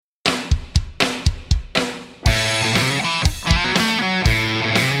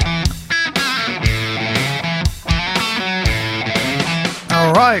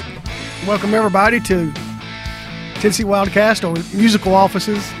Welcome, everybody, to Tennessee Wildcast, or musical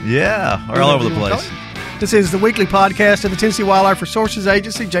offices. Yeah, we're all over the place. This is the weekly podcast of the Tennessee Wildlife Resources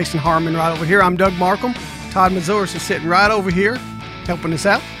Agency. Jason Harmon right over here. I'm Doug Markham. Todd Mazouris is sitting right over here helping us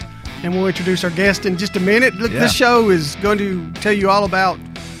out. And we'll introduce our guest in just a minute. Look, This show is going to tell you all about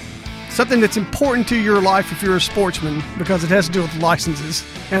something that's important to your life if you're a sportsman, because it has to do with licenses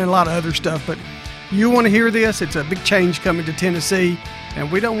and a lot of other stuff. But you want to hear this. It's a big change coming to Tennessee,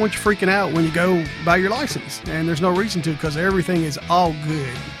 and we don't want you freaking out when you go buy your license. And there's no reason to, because everything is all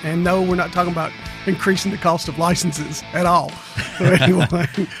good. And no, we're not talking about increasing the cost of licenses at all. But anyway,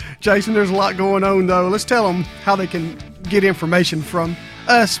 Jason, there's a lot going on, though. Let's tell them how they can get information from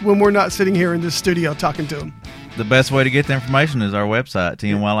us when we're not sitting here in this studio talking to them. The best way to get the information is our website,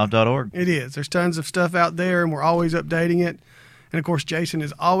 tnwildlife.org. It is. There's tons of stuff out there, and we're always updating it. And, of course, Jason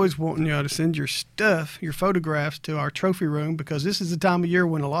is always wanting you to send your stuff, your photographs, to our trophy room, because this is the time of year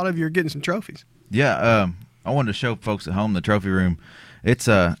when a lot of you are getting some trophies. Yeah, I wanted to show folks at home the trophy room. It's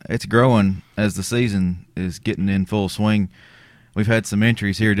growing as the season is getting in full swing. We've had some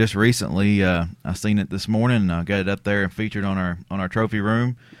entries here just recently. I seen it this morning. I got it up there and featured on our trophy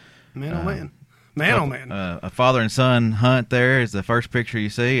room. Man, oh man. Man, oh man. A father and son hunt there is the first picture you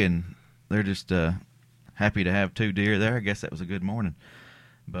see, and they're just happy to have two deer there. I guess that was a good morning.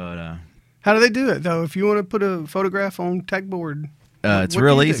 But how do they do it, though? If you want to put a photograph on Tagboard, it's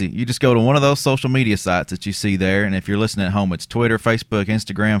real easy. You just go to one of those social media sites that you see there, and if you're listening at home, it's Twitter, Facebook,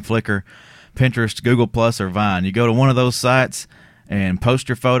 Instagram, Flickr, Pinterest, Google Plus, or Vine. You go to one of those sites and post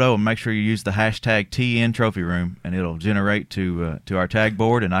your photo, and make sure you use the hashtag TN Trophy Room, and it'll generate to our tag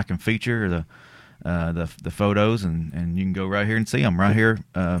board, and I can feature the photos, and you can go right here and see them right here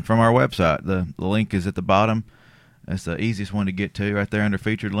from our website. The link is at the bottom. That's the easiest one to get to, right there under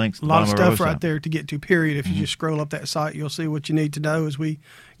featured links. A lot of stuff right there to get to, period. If you just scroll up that site, you'll see what you need to know as we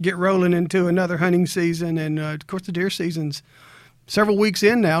get rolling into another hunting season. And, of course, the deer season's several weeks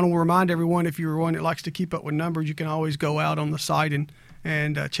in now. And we'll remind everyone, if you're one that likes to keep up with numbers, you can always go out on the site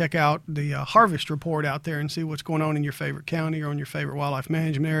and check out the harvest report out there and see what's going on in your favorite county or on your favorite wildlife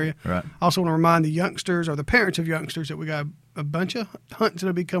management area. Right. I also want to remind the youngsters or the parents of youngsters that we got a bunch of hunts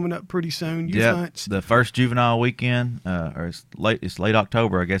that'll be coming up pretty soon. Youth hunts. The first juvenile weekend, or it's late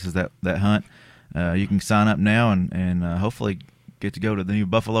October, I guess, is that hunt. You can sign up now and hopefully get to go to the new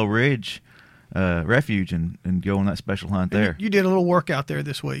Buffalo Ridge Refuge and go on that special hunt there. You did a little work out there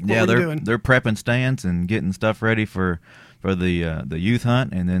this week. Yeah, what were you doing? They're prepping stands and getting stuff ready for the youth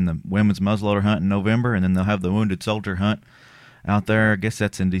hunt, and then the women's muzzleloader hunt in November, and then they'll have the wounded soldier hunt out there. I guess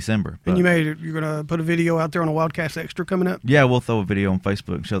that's in December. And you're going to put a video out there on a Wildcast Extra coming up? Yeah, we'll throw a video on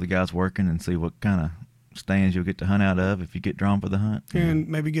Facebook and show the guys working and see what kind of stands you'll get to hunt out of if you get drawn for the hunt. And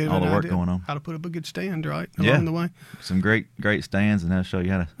maybe get all the work going on. How to put up a good stand, right, along the way. Some great stands, and they'll show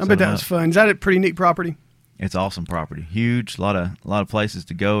you how to I bet that was fun. Is that a pretty neat property? It's awesome property. Huge, a lot of places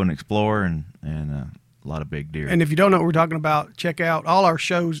to go and explore, and a lot of big deer. And if you don't know what we're talking about, check out all our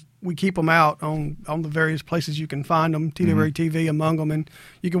shows. We keep them out on the various places you can find them, TWA TV among them. And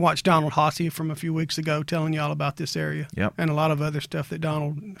you can watch Donald Hossey from a few weeks ago telling you all about this area. Yep. And a lot of other stuff that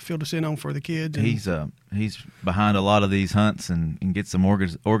Donald filled us in on for the kids. And he's behind a lot of these hunts and gets them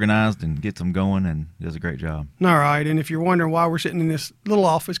organized and gets them going, and does a great job. All right. And if you're wondering why we're sitting in this little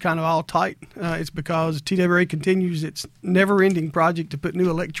office kind of all tight, it's because TWA continues its never-ending project to put new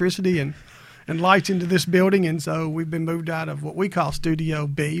electricity and lights into this building, and so we've been moved out of what we call Studio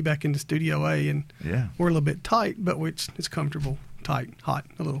B back into Studio A, and we're a little bit tight, but it's comfortable, tight, hot,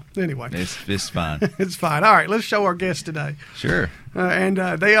 a little. Anyway. It's fine. It's fine. All right, let's show our guests today. Sure. And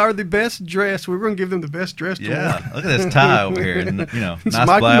they are the best dressed. We're going to give them the best dressed award. Look at this tie over here. And, it's nice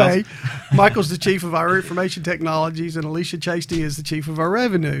Michael blouse. May. Michael's the chief of our information technologies, and Alicia Chasty is the chief of our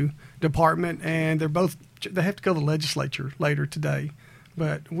revenue department, and they have to go to the legislature later today.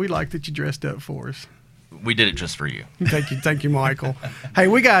 But we like that you dressed up for us. We did it just for you. Thank you, Michael. Hey,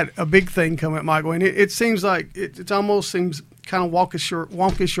 we got a big thing coming up, Michael, and it seems like it almost seems kind of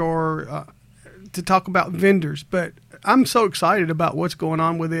wonkish or to talk about vendors. But I'm so excited about what's going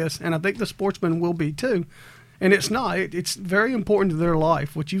on with this, and I think the sportsmen will be too. And it's not. It's very important to their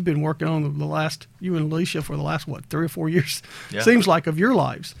life, what you've been working on you and Alicia for the last, 3 or 4 years, seems like, of your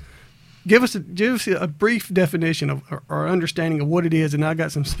lives. Give us a brief definition of or understanding of what it is, and I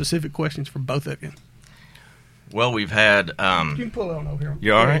got some specific questions for both of you. Well, we've had... you can pull it on over here.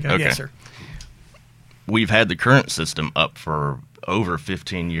 You all right? Okay. Okay. Yes, sir. We've had the current system up for over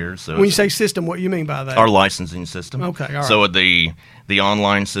 15 years. So when you say system, what do you mean by that? Our licensing system. Okay, all right. So the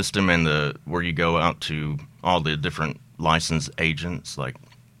online system and where you go out to all the different licensed agents like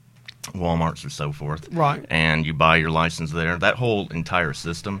Walmart's or so forth. Right. And you buy your license there. That whole entire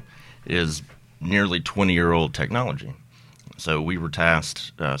system is nearly 20-year-old technology. So we were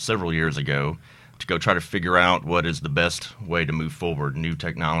tasked several years ago to go try to figure out what is the best way to move forward, new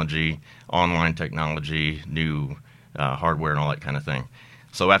technology, online technology, new hardware, and all that kind of thing.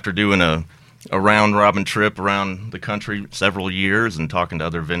 So after doing a round-robin trip around the country several years and talking to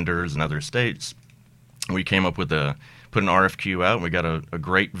other vendors in other states, we came up with put an RFQ out, and we got a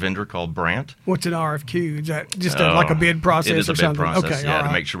great vendor called Brandt. What's an RFQ? Is that just like a bid process it is or a bid something? process, okay, yeah, all right.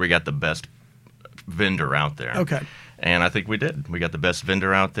 to make sure we got the best vendor out there. Okay. And I think we did. We got the best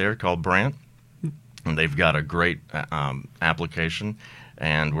vendor out there called Brandt, and they've got a great application,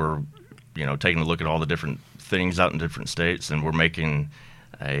 and we're taking a look at all the different things out in different states, and we're making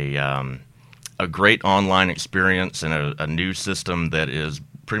a great online experience and a new system that is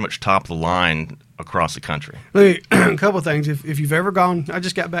pretty much top of the line across the country. A couple of things. If you've ever gone, I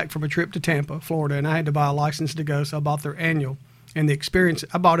just got back from a trip to Tampa, Florida, and I had to buy a license to go, so I bought their annual. And the experience,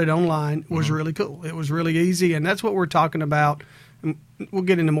 I bought it online, was really cool. It was really easy, and that's what we're talking about. We'll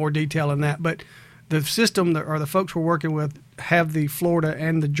get into more detail in that, but the system or the folks we're working with have the Florida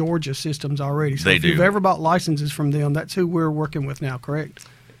and the Georgia systems already. So if you've ever bought licenses from them, that's who we're working with now, correct?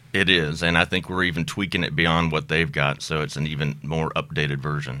 It is, and I think we're even tweaking it beyond what they've got, so it's an even more updated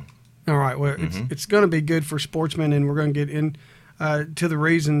version. All right. Well, it's going to be good for sportsmen, and we're going to get in to the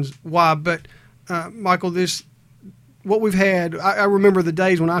reasons why. But, Michael, what we've had, I remember the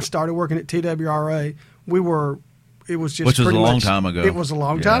days when I started working at TWRA, it was just which was pretty a long much, time ago. It was a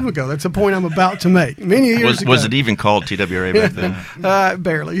long time ago. That's the point I'm about to make. Many years ago. Was it even called TWRA back then?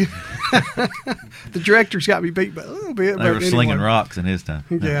 Barely. The directors got me beat by a little bit. They were slinging rocks in his time.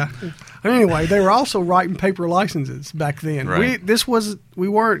 Yeah. Anyway, they were also writing paper licenses back then. Right.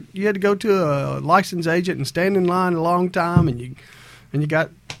 You had to go to a license agent and stand in line a long time, and you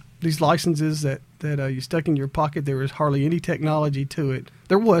got these licenses that you stuck in your pocket. There was hardly any technology to it.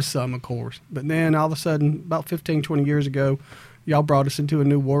 There was some, of course, but then all of a sudden, about 15, 20 years ago, y'all brought us into a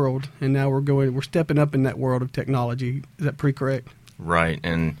new world, and now we're stepping up in that world of technology. Is that pretty correct? Right,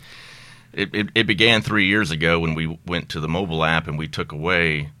 and it began 3 years ago when we went to the mobile app and we took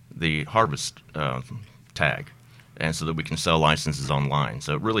away the harvest tag, and so that we can sell licenses online.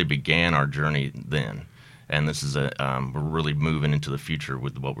 So it really began our journey then. And this is we're really moving into the future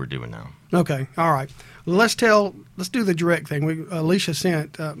with what we're doing now. Okay, all right. Let's do the direct thing. Alicia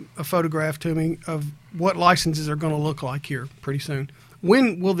sent a photograph to me of what licenses are going to look like here pretty soon.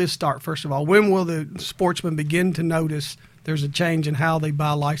 When will this start, first of all? When will the sportsmen begin to notice there's a change in how they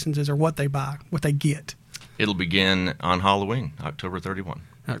buy licenses or what they buy, what they get? It'll begin on Halloween, October 31.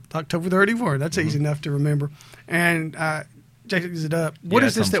 October 31. That's easy enough to remember. And Jason, is it up? What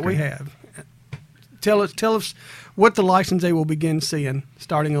is this that we have? Tell us what the license they will begin seeing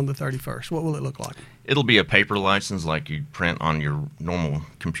starting on the 31st. What will it look like? It'll be a paper license like you print on your normal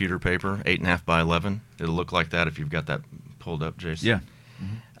computer paper, 8.5 by 11. It'll look like that if you've got that pulled up, Jason. Yeah.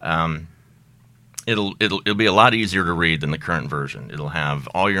 Mm-hmm. It'll be a lot easier to read than the current version. It'll have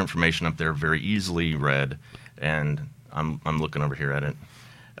all your information up there, very easily read, and I'm looking over here at it.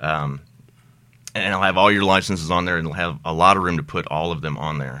 And it'll have all your licenses on there, and it'll have a lot of room to put all of them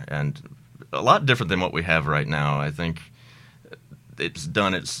on there, and a lot different than what we have right now. I think it's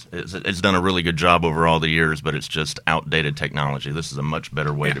done a really good job over all the years, but it's just outdated technology. This is a much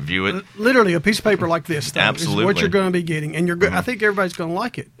better way to view it. Literally a piece of paper like this. Absolutely. Is what you're going to be getting, and I think everybody's going to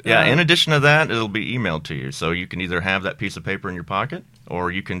like it. Yeah. In addition to that, it'll be emailed to you, so you can either have that piece of paper in your pocket,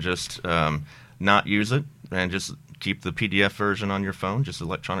 or you can just not use it and just keep the PDF version on your phone, just the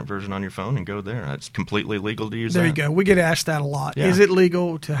electronic version on your phone, and go there. It's completely legal to use. There you go. We get asked that a lot. Yeah. Is it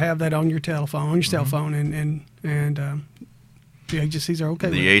legal to have that on your telephone, on your cell phone, and the agencies are okay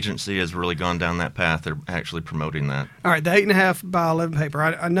with it? The agency has really gone down that path. They're actually promoting that. All right, the 8.5 by 11 paper.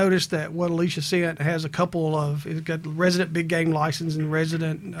 I noticed that what Alicia sent has a couple of, it's got resident big game license and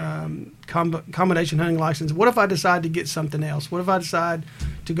resident combination hunting license. What if I decide to get something else? What if I decide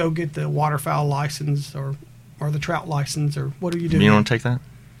to go get the waterfowl license or the trout license, or what do you do? You want to take that?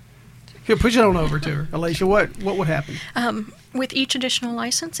 Here, push it on over to her. Alicia, what would happen? With each additional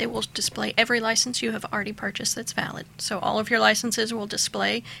license, it will display every license you have already purchased that's valid. So all of your licenses will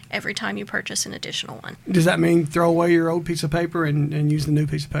display every time you purchase an additional one. Does that mean throw away your old piece of paper and use the new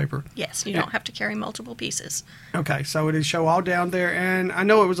piece of paper? Yes, you don't have to carry multiple pieces. Okay, so it is show all down there. And I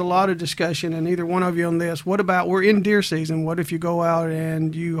know it was a lot of discussion, and either one of you on this, what about, we're in deer season, what if you go out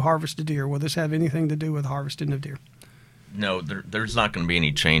and you harvest a deer? Will this have anything to do with harvesting of deer? No, there's not going to be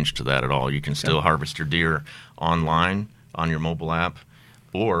any change to that at all. You can still harvest your deer online on your mobile app,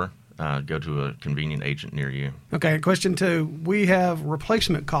 or go to a convenient agent near you. Okay, question 2. We have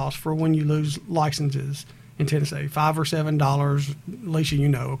replacement costs for when you lose licenses. in Tennessee, $5 or $7. Alicia, you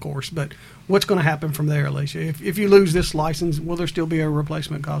know, of course, but what's going to happen from there, Alicia? If you lose this license, will there still be a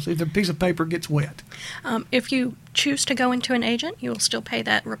replacement cost if the piece of paper gets wet? If you choose to go into an agent, you will still pay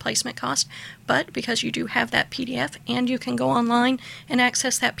that replacement cost, but because you do have that PDF and you can go online and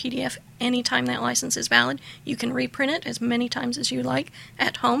access that PDF anytime that license is valid, you can reprint it as many times as you like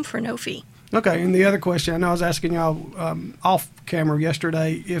at home for no fee. Okay, and the other question, I know I was asking y'all off camera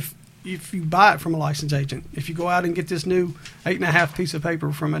yesterday, if you buy it from a licensed agent, if you go out and get this new 8.5 piece of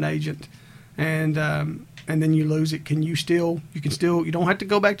paper from an agent, and then you lose it, you don't have to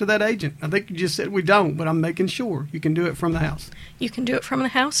go back to that agent. I think you just said we don't, but I'm making sure you can do it from the house. You can do it from the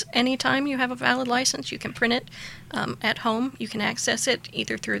house anytime you have a valid license. You can print it at home. You can access it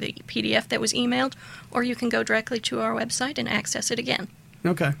either through the PDF that was emailed, or you can go directly to our website and access it again.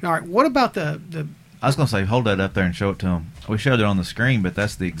 Okay, all right. What about the I was going to say, hold that up there and show it to them. We showed it on the screen, but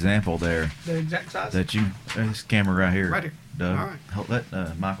that's the example there. The exact size? This camera right here. Right here. Doug. All right.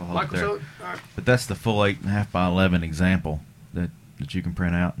 Let Michael hold it there. Show it? All right. But that's the full 8.5 by 11 example that you can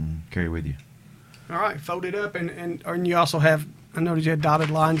print out and carry with you. All right, fold it up, and you also have, I noticed you had dotted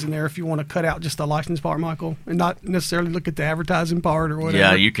lines in there if you want to cut out just the license part, Michael, and not necessarily look at the advertising part or whatever.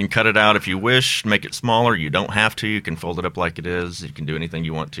 Yeah, you can cut it out if you wish, make it smaller. You don't have to. You can fold it up like it is. You can do anything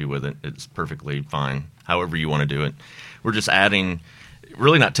you want to with it. It's perfectly fine, however you want to do it. We're just adding,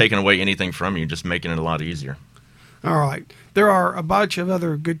 really not taking away anything from you, just making it a lot easier. All right. There are a bunch of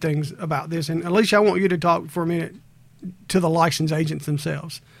other good things about this, and Alicia, I want you to talk for a minute to the license agents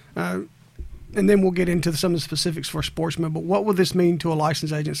themselves. And then we'll get into some of the specifics for sportsmen. But what would this mean to a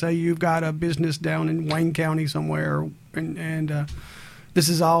license agent? Say you've got a business down in Wayne County somewhere, and this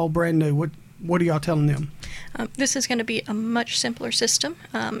is all brand new. What are y'all telling them? This is going to be a much simpler system.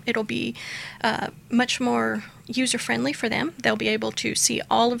 It'll be much more user-friendly for them. They'll be able to see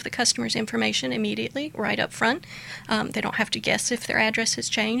all of the customer's information immediately, right up front. They don't have to guess if their address has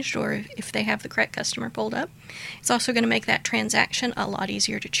changed or if they have the correct customer pulled up. It's also going to make that transaction a lot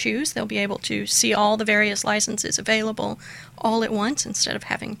easier to choose. They'll be able to see all the various licenses available all at once instead of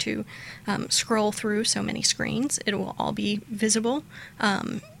having to scroll through so many screens. It will all be visible,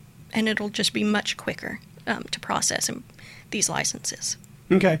 and it'll just be much quicker to process these licenses.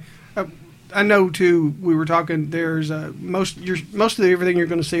 Okay. I know, too, we were talking, there's most of everything you're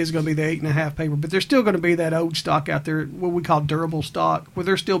going to see is going to be the 8.5 paper, but there's still going to be that old stock out there, what we call durable stock. Will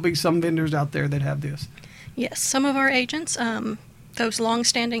there still be some vendors out there that have this? Yes, some of our agents, those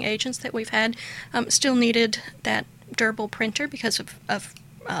long-standing agents that we've had, still needed that durable printer because of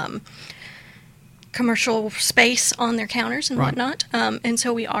commercial space on their counters and whatnot, and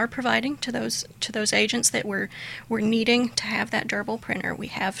so we are providing to those agents that we're needing to have that durable printer. We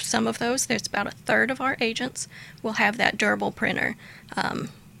have some of those. There's about a third of our agents will have that durable printer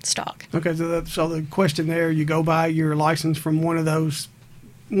stock. Okay, so the question there, you go buy your license from one of those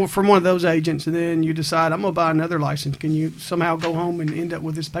agents, and then you decide, I'm going to buy another license. Can you somehow go home and end up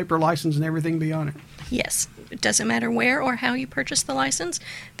with this paper license and everything be on it? Yes. It doesn't matter where or how you purchase the license.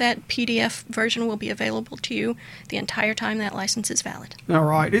 That PDF version will be available to you the entire time that license is valid. All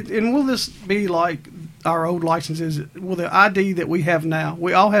right. And will this be like our old licenses? Will the ID that we have now,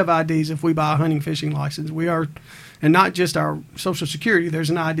 we all have IDs if we buy a hunting fishing license. And not just our Social Security,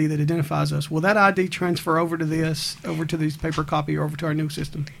 there's an ID that identifies us. Will that ID transfer over to this paper copy, or over to our new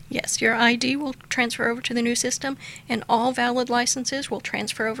system? Yes, your ID will transfer over to the new system, and all valid licenses will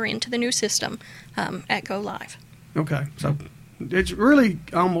transfer over into the new system at Go Live. Okay, so it's really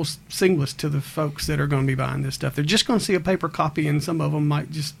almost seamless to the folks that are going to be buying this stuff. They're just going to see a paper copy, and some of them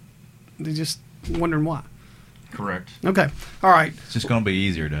they're just wondering why. Correct. Okay. All right. It's just going to be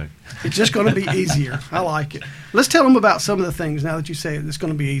easier, Doug. It's just going to be easier. I like it. Let's tell them about some of the things now that you say it. It's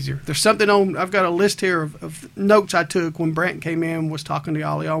going to be easier. There's something I've got a list here of notes I took when Brant came in, was talking to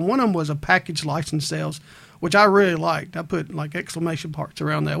y'all on. One of them was a package license sales, which I really liked. I put like exclamation marks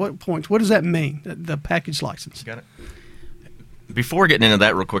around that. What does that mean, the package license? Got it. Before getting into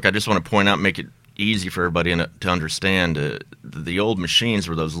that real quick, I just want to point out, make it easy for everybody to understand, the old machines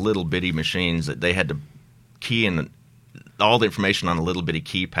were those little bitty machines that they had to key in all the information on a little bitty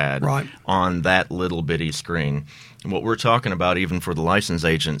keypad on that little bitty screen. And what we're talking about, even for the license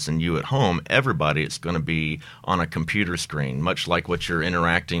agents and you at home, everybody, it's going to be on a computer screen, much like what you're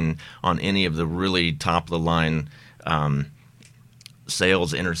interacting on any of the really top-of-the-line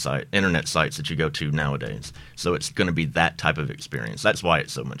sales internet sites that you go to nowadays. So it's going to be that type of experience. That's why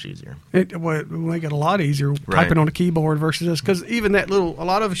it's so much easier. It will make it a lot easier typing on a keyboard versus us, because even a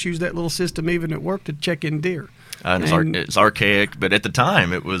lot of us use that little system even at work to check in deer. It's archaic, but at the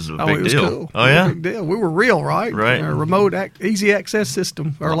time it was a big deal. Cool. Oh yeah, big deal. We were real, right? Right. Remote easy access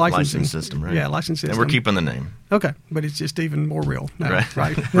system or licensing system, right? Yeah, licensing system. And we're keeping the name. Okay, but it's just even more real now,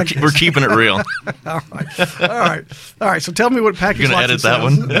 right? We're keeping it real. All right. So tell me what package. You're gonna edit that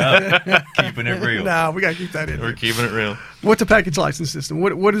one? No, keeping it real. No, we gotta keep that in. We're keeping it real. What's a package license system?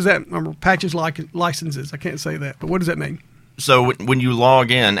 What is that? Package licenses. I can't say that, but what does that mean? So when you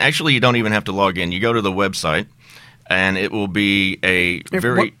log in, actually you don't even have to log in. You go to the website, and it will be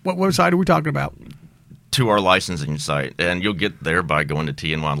What website are we talking about? To our licensing site, and you'll get there by going to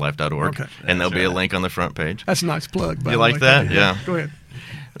tnwildlife.org, Okay. and there'll be a link on the front page. That's a nice plug. By You the like way. that? Yeah. Go ahead.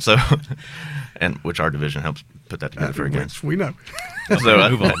 So, and which our division helps put that together for you guys. We know. So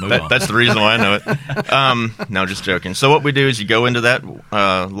Move on. that's the reason why I know it. No, just joking. So what we do is you go into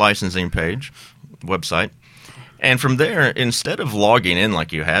that licensing page, website, and from there, instead of logging in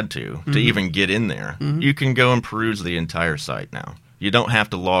like you had to even get in there, you can go and peruse the entire site now. You don't have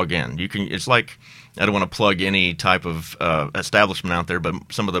to log in. You can. It's like, I don't want to plug any type of establishment out there, but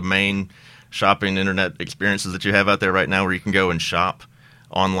some of the main shopping internet experiences that you have out there right now, where you can go and shop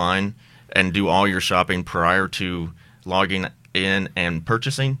online and do all your shopping prior to logging in and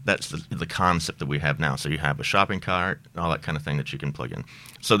purchasing. That's the concept that we have now. So you have a shopping cart, all that kind of thing that you can plug in.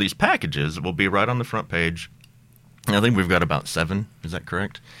 So these packages will be right on the front page. I think we've got about 7. Is that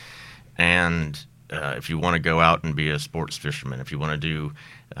correct? And if you want to go out and be a sports fisherman, if you want to do,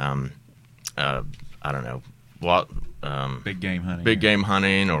 I don't know, Big game hunting. Big game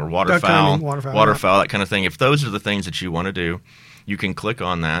hunting or waterfowl, Duck hunting, waterfowl, that kind of thing. If those are the things that you want to do, you can click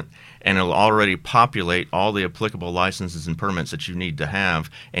on that, and it'll already populate all the applicable licenses and permits that you need to have,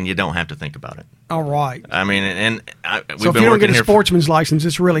 and you don't have to think about it. All right. I mean, So if you don't get a sportsman's license,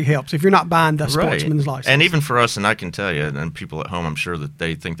 this really helps. If you're not buying the sportsman's license. And even for us, and I can tell you, and people at home, I'm sure that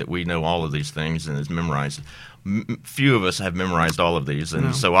they think that we know all of these things and it's memorized. Few of us have memorized all of these,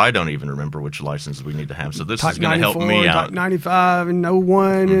 and so I don't even remember which licenses we need to have. So this is going to help me out. Type 95 and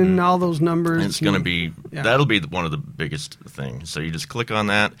 01 and all those numbers. It's going to be that'll be one of the biggest things. So you just click on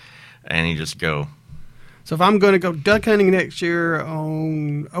that, and you just go. So if I'm going to go duck hunting next year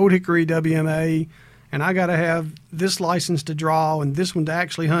on Old Hickory WMA, and I got to have this license to draw and this one to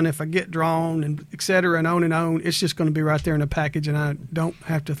actually hunt if I get drawn, and et cetera, and on, it's just going to be right there in the package, and I don't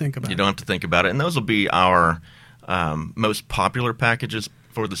have to think about it. You don't have to think about it. And those will be our most popular packages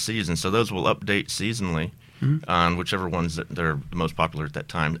for the season. So those will update seasonally on whichever ones that are the most popular at that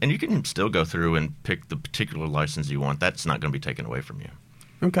time. And you can still go through and pick the particular license you want. That's not going to be taken away from you.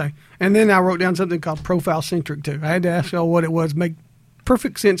 Okay. And then I wrote down something called Profile Centric, too. I had to ask y'all what it was. Make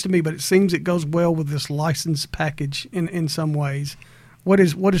perfect sense to me, but it seems it goes well with this license package in some ways. What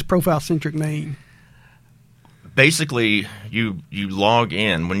does Profile Centric mean? Basically, you log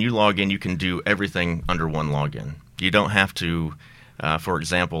in. When you log in, you can do everything under one login. You don't have to, for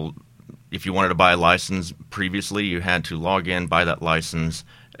example, if you wanted to buy a license previously, you had to log in, buy that license,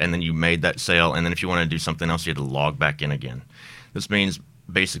 and then you made that sale. And then if you wanted to do something else, you had to log back in again. This means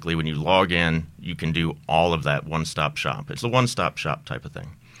basically when you log in, you can do all of that one-stop shop. It's a one-stop shop type of thing.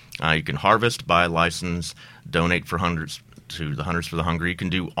 You can harvest, buy a license, donate for hunters to the Hunters for the Hungry. You can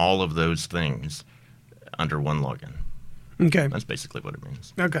do all of those things under one login. Okay. That's basically what it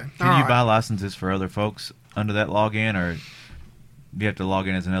means. Okay. Can you buy licenses for other folks under that login, or do you have to log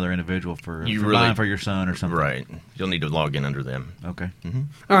in as another individual for buying for your son or something? Right. You'll need to log in under them. Okay. Mm-hmm.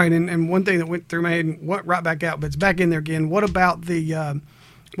 All right. And one thing that went through my head and went right back out, but it's back in there again. What about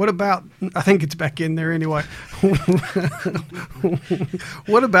I think it's back in there anyway.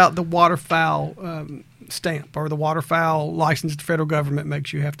 What about the waterfowl stamp or the waterfowl license the federal government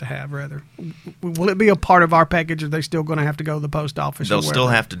makes you have to have, rather? Will it be a part of our package, or are they still going to have to go to the post office? They'll still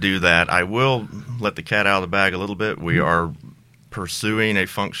have to do that. I will let the cat out of the bag a little bit. We are pursuing a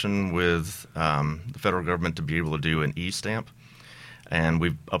function with the federal government to be able to do an e-stamp, and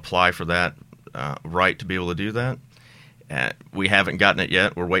we apply for that right to be able to do that. We haven't gotten it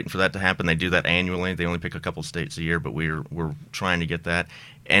yet. We're waiting for that to happen. They do that annually. They only pick a couple states a year, but we're trying to get that.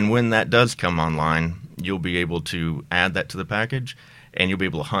 And when that does come online, you'll be able to add that to the package, and you'll be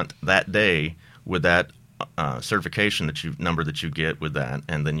able to hunt that day with that certification number that you get with that,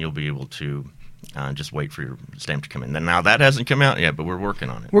 and then you'll be able to just wait for your stamp to come in. Now, that hasn't come out yet, but we're working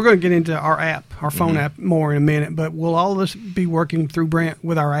on it. We're going to get into our app, our phone app, more in a minute, but will all of this be working through Brent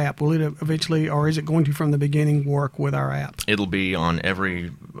with our app? Will it eventually, or is it going to from the beginning work with our app? It'll be on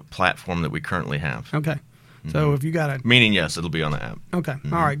every platform that we currently have. Okay. So if you got a... Meaning, yes, it'll be on the app. Okay.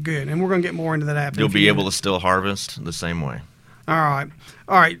 All right, good. And we're going to get more into that app. You'll be able to still harvest the same way. All right.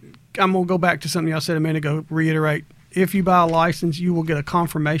 I'm going to go back to something y'all said a minute ago, reiterate. If you buy a license, you will get a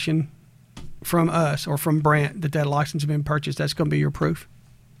confirmation from us or from Brant that license has been purchased, that's going to be your proof?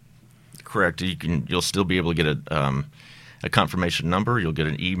 Correct. You'll still be able to get a confirmation number. You'll get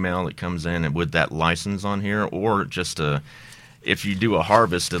an email that comes in and with that license on here, or just if you do a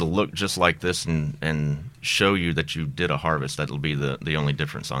harvest, it'll look just like this and show you that you did a harvest. That'll be the only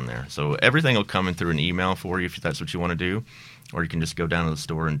difference on there. So everything will come in through an email for you if that's what you want to do, or you can just go down to the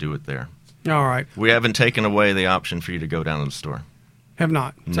store and do it there. All right. We haven't taken away the option for you to go down to the store. Have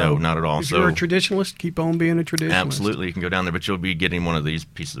not? No, not at all. If you're a traditionalist, keep on being a traditionalist. Absolutely. You can go down there, but you'll be getting one of these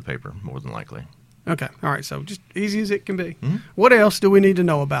pieces of paper, more than likely. Okay. All right. So just easy as it can be. Mm-hmm. What else do we need to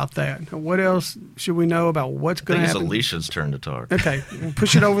know about that? What else should we know about what's going to happen? I think it's Alicia's turn to talk. Okay. We'll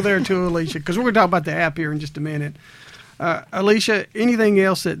push it over there to Alicia, because we're going to talk about the app here in just a minute. Alicia, anything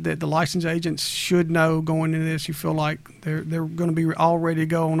else that the license agents should know going into this? You feel like they're going to be all ready to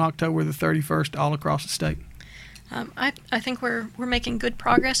go on October the 31st all across the state? I think we're making good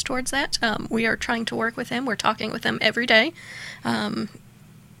progress towards that. We are trying to work with them. We're talking with them every day.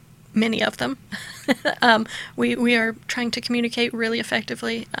 Many of them. We are trying to communicate really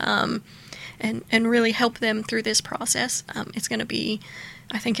effectively and really help them through this process. It's going to be,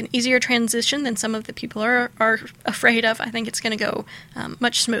 I think, an easier transition than some of the people are afraid of. I think it's going to go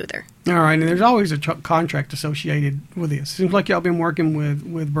much smoother. All right, and there's always a contract associated with this. Seems like y'all been working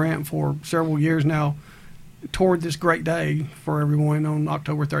with Brant for several years now toward this great day for everyone on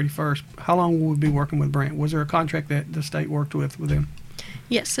October 31st. How long will we be working with Brant? Was there a contract that the state worked with them?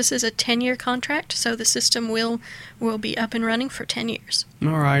 Yes, this is a 10-year contract, so the system will be up and running for 10 years.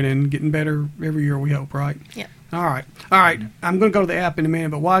 All right, and getting better every year, we hope, right? Yeah. All right. I'm going to go to the app in a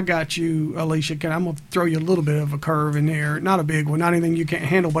minute, but while I got you, Alicia, I'm going to throw you a little bit of a curve in there. Not a big one, not anything you can't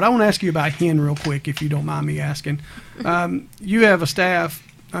handle, but I want to ask you about HEN real quick, if you don't mind me asking. You have a staff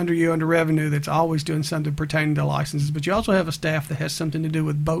under revenue that's always doing something pertaining to licenses, but you also have a staff that has something to do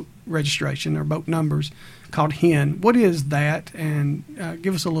with boat registration or boat numbers called HEN. What is that? And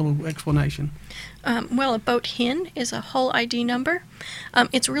give us a little explanation. Well, a boat HEN is a whole ID number.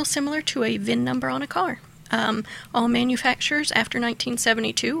 It's real similar to a VIN number on a car. All manufacturers after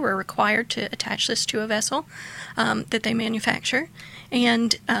 1972 were required to attach this to a vessel that they manufacture,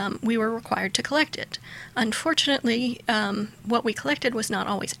 and we were required to collect it. Unfortunately, what we collected was not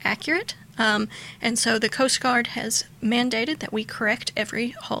always accurate, and so the Coast Guard has mandated that we correct every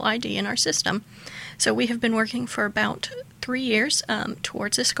whole ID in our system. So we have been working for about 3 years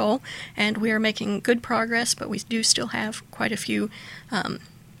towards this goal, and we are making good progress, but we do still have quite a few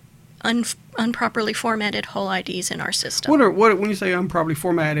unproperly formatted whole IDs in our system. What when you say unproperly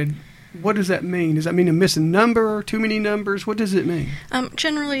formatted, what does that mean? Does that mean a missing number, too many numbers? What does it mean?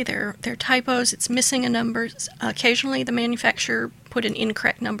 Generally, they're typos. It's missing a number. Occasionally, the manufacturer put an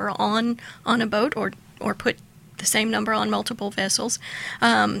incorrect number on a boat or put the same number on multiple vessels.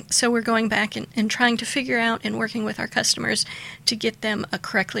 So we're going back and trying to figure out and working with our customers to get them a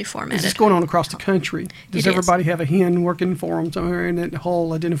correctly formatted. Is this going on across the country? Does everybody have a HEN working for them somewhere in that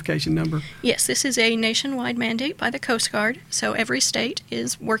whole identification number? Yes, this is a nationwide mandate by the Coast Guard, so every state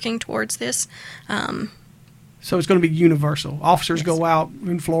is working towards this. So it's going to be universal. Officers Yes. go out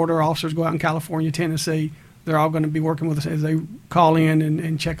in Florida, officers go out in California, Tennessee. They're all going to be working with us as they call in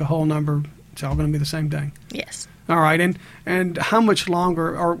and check a whole number. It's all going to be the same thing. Yes. All right, and how much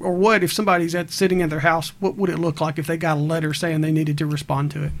longer, or what, if somebody's sitting in their house, what would it look like if they got a letter saying they needed to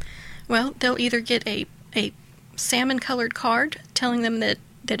respond to it? Well, they'll either get a salmon-colored card telling them that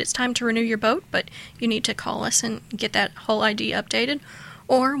it's time to renew your boat, but you need to call us and get that whole ID updated.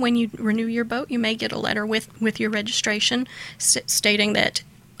 Or when you renew your boat, you may get a letter with your registration stating that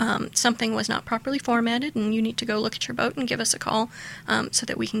something was not properly formatted, and you need to go look at your boat and give us a call so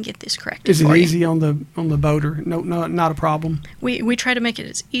that we can get this corrected. Is it for you. easy on the boat, or no, not a problem? We try to make it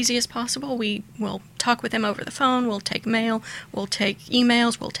as easy as possible. We will talk with them over the phone. We'll take mail. We'll take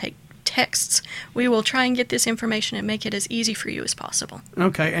emails. We'll take texts. We will try and get this information and make it as easy for you as possible.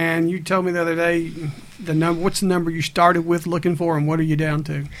 Okay, and you told me the other day what's the number you started with looking for, and what are you down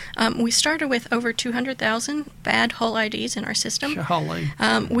to? We started with over 200,000 bad whole IDs in our system. Golly.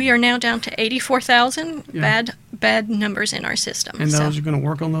 We are now down to 84,000 bad numbers in our system. And those are going to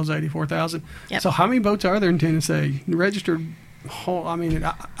work on those 84,000? Yep. So how many boats are there in Tennessee? Registered I mean,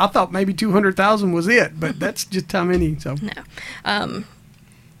 I thought maybe 200,000 was it, but that's just how many. So No.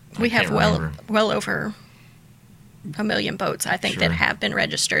 We have well over 1 million boats, I think, that have been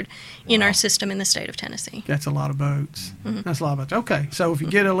registered in our system in the state of Tennessee. That's a lot of boats. Mm-hmm. That's a lot of boats. Okay, so if you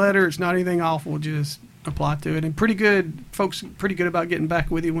get a letter, it's not anything awful, just apply to it. And folks pretty good about getting back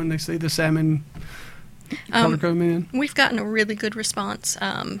with you when they see the salmon color come in. We've gotten a really good response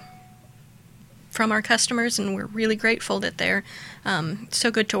from our customers, and we're really grateful that they're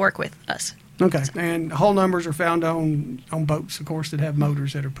so good to work with us. Okay, and whole numbers are found on boats, of course, that have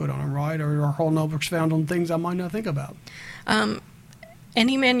motors that are put on them, right? Or are whole numbers found on things I might not think about?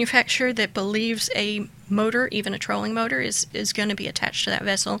 Any manufacturer that believes a motor, even a trolling motor, is going to be attached to that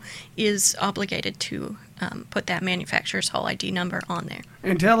vessel is obligated to put that manufacturer's whole ID number on there.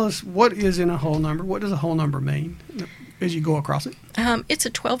 And tell us, what is in a whole number? What does a whole number mean as you go across it? It's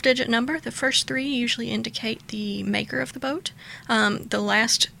a 12-digit number. The first 3 usually indicate the maker of the boat. The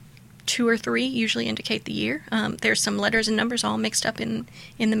last 2 or 3 usually indicate the year. There's some letters and numbers all mixed up in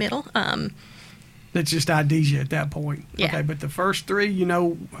the middle. That's just IDs you at that point. Yeah. Okay, but the first 3, you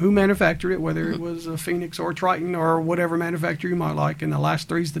know who manufactured it, whether it was a Phoenix or a Triton or whatever manufacturer you might like, and the last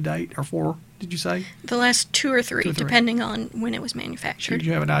 3 is the date, or 4, did you say? The last 2 or 3, 2 or 3. depending on when it was So manufactured.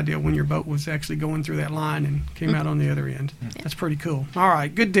 you have an idea when your boat was actually going through that line and came out on the other end. That's pretty cool. All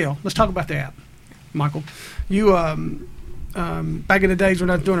right, good deal. Let's talk about the app. Michael, you back in the days when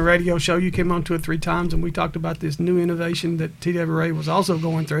I was doing a radio show, you came on to it 3 times, and we talked about this new innovation that TWRA was also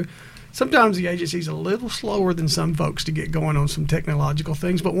going through. Sometimes the agency's a little slower than some folks to get going on some technological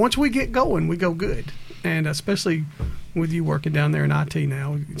things, but once we get going, we go good. And especially with you working down there in IT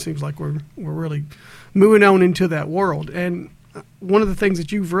now, it seems like we're really moving on into that world. And one of the things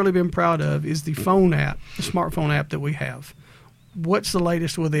that you've really been proud of is the phone app, the smartphone app that we have. What's the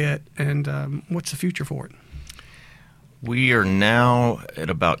latest with it, and what's the future for it? We are now at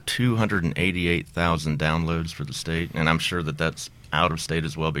about 288,000 downloads for the state, and I'm sure that that's out of state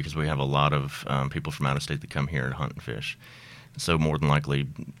as well, because we have a lot of people from out of state that come here to hunt and fish. So more than likely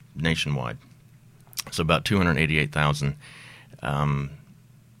nationwide. So about 288,000.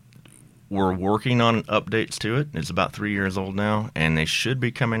 We're working on updates to it. It's about 3 years old now, and they should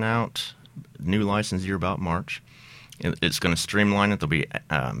be coming out, new license year, about March. It's going to streamline it. There'll be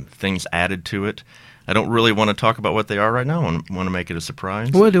things added to it. I don't really want to talk about what they are right now. I want to make it a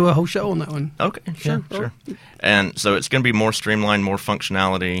surprise. We'll do a whole show on that one. Okay, Sure. yeah, sure. And so it's going to be more streamlined, more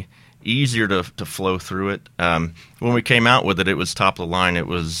functionality, easier to flow through it. When we came out with it, it was top of the line. It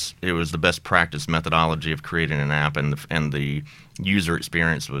was the best practice methodology of creating an app, and the user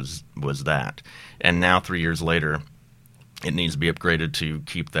experience was that. And now 3 years later, it needs to be upgraded to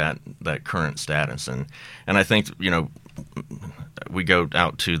keep that current status. And I think, we go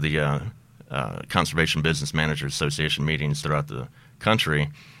out to the Conservation Business Managers Association meetings throughout the country,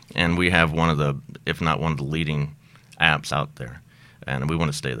 and we have one of the, if not one of the leading apps out there, and we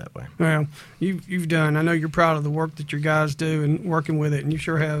want to stay that way. Well, you've done, I know you're proud of the work that your guys do and working with it, and you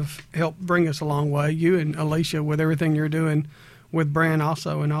sure have helped bring us a long way. You and Alicia, with everything you're doing with Brand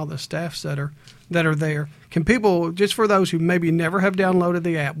also, and all the staffs that are there. Can people, just for those who maybe never have downloaded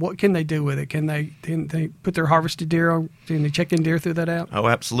the app, what can they do with it? Can they put their harvested deer on? Can they check in deer through that app? Oh,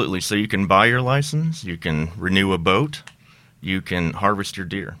 absolutely. So you can buy your license, you can renew a boat, you can harvest your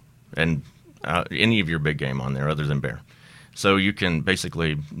deer, and any of your big game on there other than bear. So you can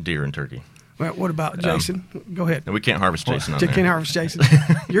basically deer and turkey. Well, what about Jason? Go ahead. We can't harvest Jason on You there. can't harvest Jason.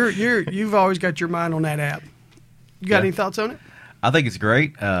 You've always got your mind on that app. You got any thoughts on it? I think it's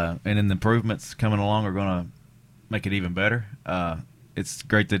great, and then the improvements coming along are going to make it even better. It's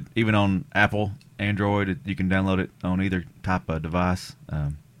great that even on Apple, Android, you can download it on either type of device.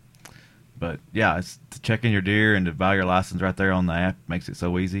 But yeah, it's to check in your deer and to buy your license right there on the app makes it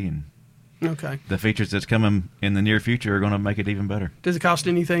so easy. And okay, the features that's coming in the near future are going to make it even better. Does it cost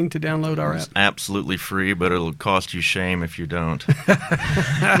anything to download our app? It's absolutely free, but it'll cost you shame if you don't. How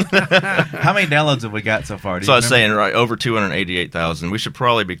many downloads have we got so far? So I was saying, right, over 288,000. We should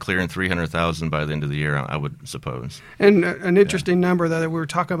probably be clearing 300,000 by the end of the year, I would suppose. And an interesting number that we were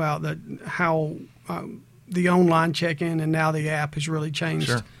talking about, that how the online check-in and now the app has really changed.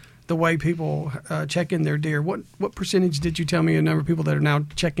 Sure. The way people check in their deer. What percentage did you tell me a number of people that are now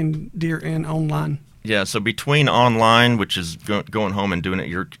checking deer in online? Yeah, so between online, which is going home and doing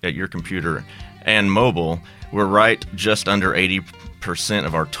it at your computer, and mobile, we're right just under 80%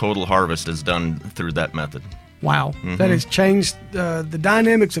 of our total harvest is done through that method. Wow. Mm-hmm. That has changed the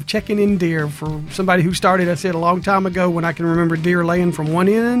dynamics of checking in deer for somebody who started, I said, a long time ago when I can remember deer laying from one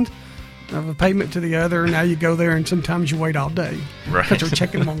end of a pavement to the other. Now you go there and sometimes you wait all day. Right. Because you're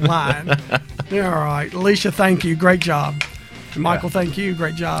checking them online. Yeah, all right. Alicia, thank you. Great job. And Michael, thank you.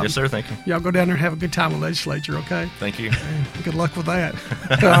 Great job. Yes, sir. Thank you. Y'all go down there and have a good time with legislature, okay? Thank you. Good luck with that.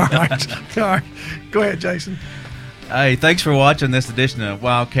 All right. All right. Go ahead, Jason. Hey, thanks for watching this edition of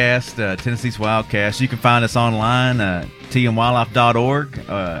Wildcast, Tennessee's Wildcast. You can find us online at tnwildlife.org,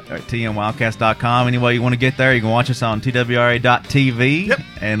 at tnwildcast.com. Any way you want to get there, you can watch us on twra.tv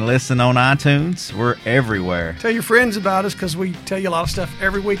and listen on iTunes. We're everywhere. Tell your friends about us, because we tell you a lot of stuff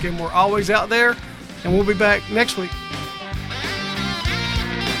every week, and we're always out there. And we'll be back next week.